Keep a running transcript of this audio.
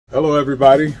Hello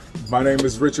everybody, my name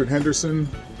is Richard Henderson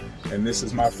and this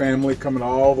is my family coming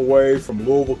all the way from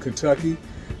Louisville, Kentucky.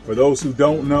 For those who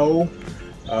don't know,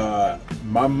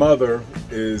 my mother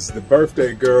is the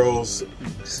birthday girl's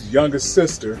youngest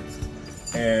sister,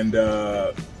 and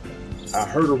I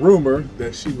heard a rumor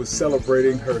that she was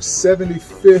celebrating her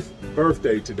 75th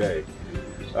birthday today.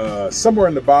 Somewhere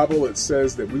in the Bible it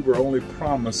says that we were only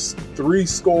promised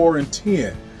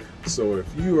 70. So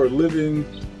if you are living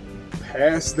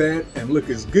past that and look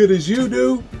as good as you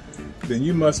do, then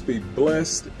you must be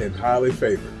blessed and highly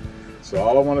favored. So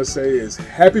all I want to say is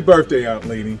happy birthday, Aunt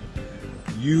Leanie.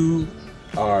 You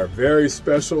are very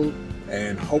special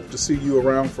and hope to see you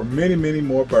around for many, many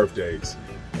more birthdays.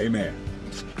 Amen.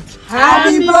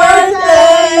 Happy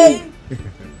birthday!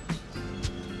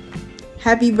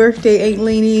 Happy birthday, Aunt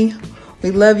Leanie.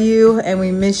 We love you and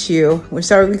we miss you. We're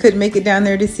sorry we couldn't make it down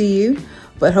there to see you,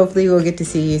 but hopefully we'll get to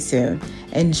see you soon.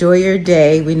 Enjoy your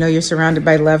day. We know you're surrounded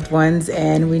by loved ones,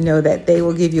 and we know that they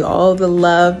will give you all the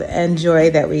love and joy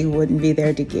that we wouldn't be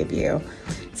there to give you.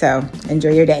 So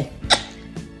enjoy your day.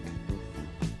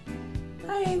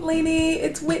 Hi, Aunt Leanie.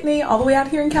 It's Whitney, all the way out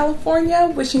here in California,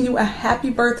 wishing you a happy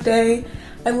birthday.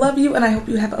 I love you, and I hope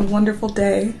you have a wonderful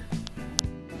day.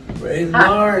 Praise the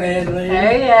Lord, Adeline.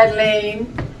 Hey,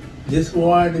 Adeline. Just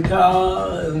wanted to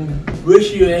call and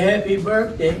wish you a happy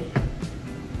birthday.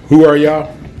 Who are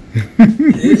y'all?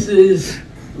 This is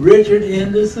Richard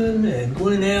Henderson and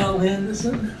Gwinnell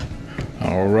Henderson.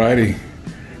 Alrighty.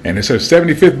 And it's her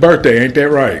 75th birthday, ain't that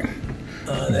right?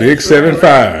 Big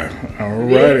 75.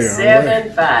 Alrighty. Big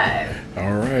 75.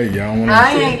 Alright, y'all want to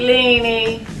Hi, Aunt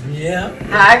Leanie. Yeah.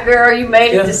 Hi, girl. You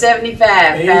made it to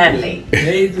 75 finally.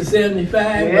 Made to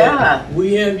 75. Yeah.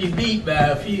 We have you beat by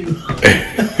a few.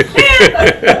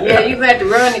 Yeah, you had to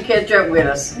run to catch up with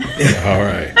us.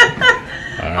 Alright.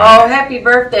 Oh, happy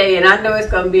birthday, and I know it's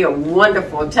going to be a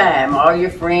wonderful time. All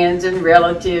your friends and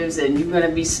relatives, and you're going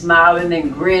to be smiling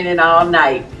and grinning all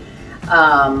night.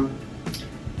 God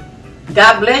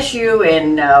bless you,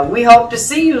 and we hope to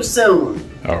see you soon.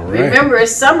 All right. Remember,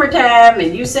 it's summertime,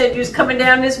 and you said you was coming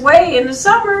down this way in the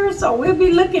summer, so we'll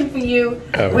be looking for you.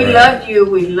 We love you.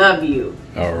 We love you.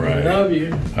 All right. We love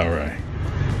you. All right.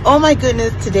 Oh my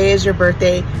goodness, today is your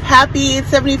birthday. Happy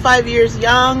 75 years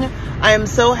young. I am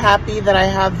so happy that I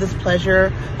have this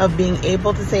pleasure of being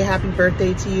able to say happy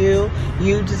birthday to you.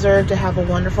 You deserve to have a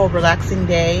wonderful, relaxing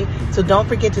day. So don't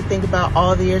forget to think about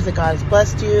all the years that God has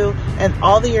blessed you and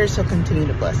all the years He'll continue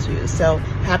to bless you. So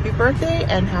happy birthday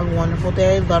and have a wonderful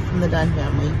day. Love from the Dunn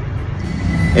family.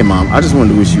 Hey Mom, I just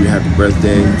wanted to wish you a happy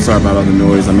birthday. Sorry about all the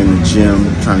noise. I'm in the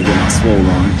gym trying to get my swole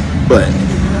on. But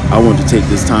I want to take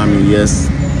this time, and yes,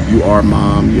 you are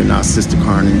Mom. You're not Sister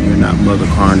Carney. You're not Mother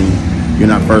Carney. You're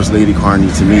not First Lady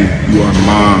Carney to me. You are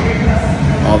Mom.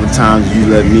 All the times you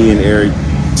let me and Eric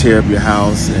tear up your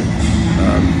house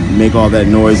and make all that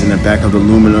noise in the back of the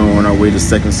Lumino on our way to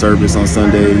second service on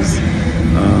Sundays.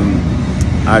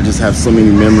 I just have so many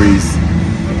memories.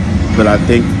 But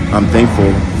I'm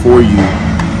thankful for you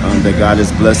that God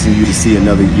is blessing you to see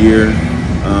another year.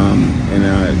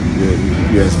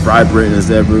 You're as vibrant as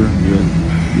ever.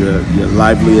 You're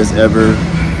lively as ever.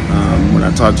 When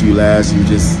I talked to you last, you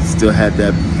just still had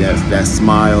that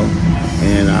smile,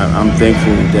 and I'm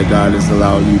thankful that God has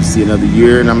allowed you to see another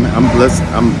year, and I'm blessed.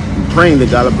 I'm praying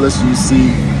that God will bless you to see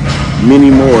many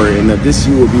more, and that this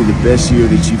year will be the best year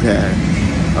that you've had.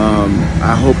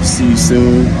 I hope to see you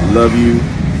soon. Love you,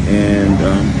 and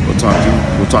we'll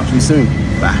talk to you soon.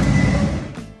 Bye.